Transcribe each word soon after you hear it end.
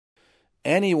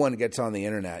anyone gets on the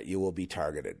internet, you will be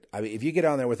targeted. I mean, if you get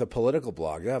on there with a political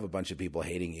blog, you have a bunch of people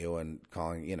hating you and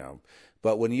calling,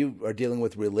 but when you are dealing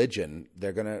with religion,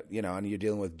 they're going to, and you're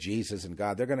dealing with Jesus and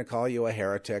God, they're going to call you a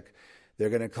heretic. They're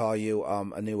going to call you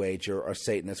a New Ager or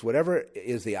Satanist. Whatever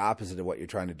is the opposite of what you're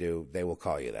trying to do, they will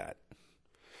call you that.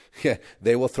 Yeah,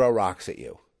 they will throw rocks at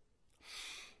you.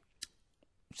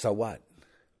 So what?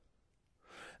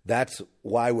 That's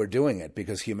why we're doing it,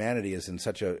 because humanity is in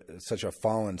such a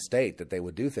fallen state that they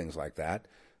would do things like that.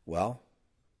 Well,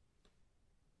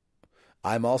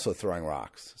 I'm also throwing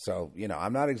rocks. So,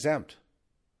 I'm not exempt.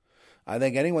 I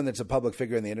think anyone that's a public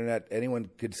figure on the internet,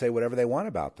 anyone could say whatever they want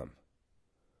about them.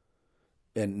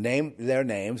 And name their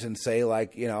names and say,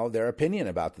 their opinion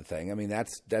about the thing. I mean,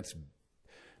 that's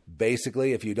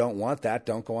basically, if you don't want that,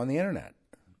 don't go on the internet.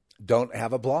 Don't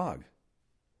have a blog.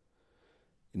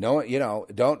 No,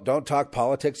 don't talk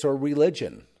politics or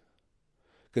religion.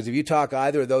 Because if you talk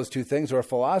either of those two things or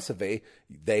philosophy,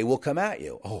 they will come at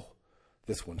you. Oh,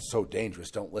 this one's so dangerous.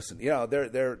 Don't listen. We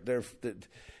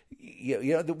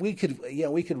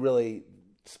could really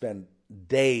spend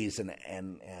days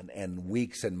and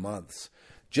weeks and months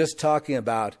just talking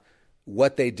about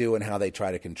what they do and how they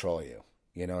try to control you.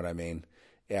 You know what I mean?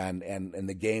 And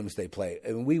the games they play.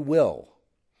 And we will.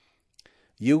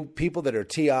 You people that are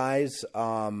TIs,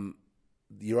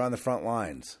 you're on the front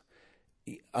lines.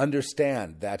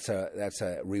 Understand that's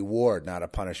a reward, not a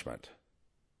punishment.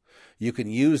 You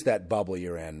can use that bubble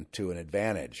you're in to an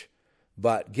advantage,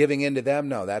 but giving in to them,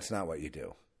 no, that's not what you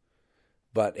do.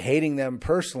 But hating them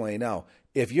personally, no.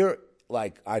 If you're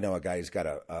like, I know a guy who's got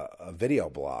a video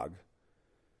blog,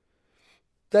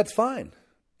 that's fine.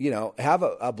 Have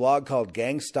a blog called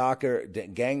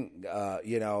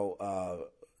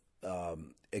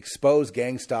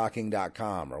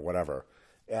exposegangstocking.com or whatever,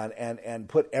 and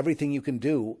put everything you can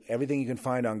do, everything you can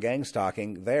find on gang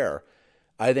stalking there.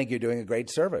 I think you're doing a great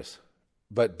service,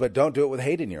 but don't do it with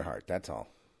hate in your heart. That's all.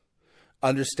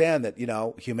 Understand that,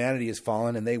 humanity has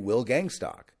fallen and they will gang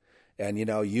stalk. And,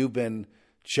 you've been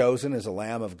chosen as a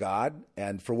lamb of God,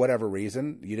 and for whatever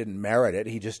reason, you didn't merit it.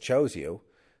 He just chose you.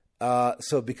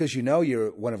 So because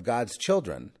you're one of God's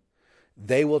children,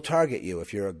 they will target you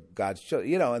if you're a God's child.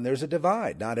 And there's a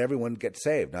divide. Not everyone gets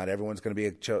saved. Not everyone's going to be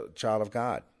a child of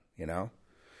God,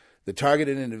 The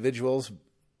targeted individuals,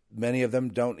 many of them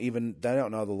don't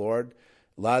know the Lord.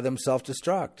 A lot of them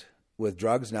self-destruct with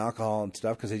drugs and alcohol and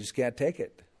stuff because they just can't take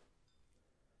it.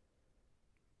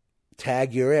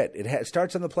 Tag you're it. It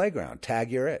starts on the playground.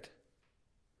 Tag you're it.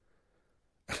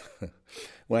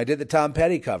 When I did the Tom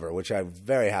Petty cover, which I'm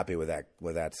very happy with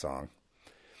that song,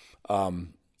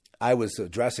 I was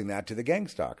addressing that to the gang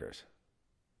stalkers.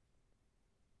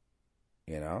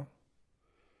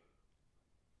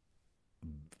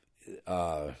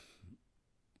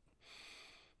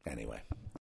 Anyway.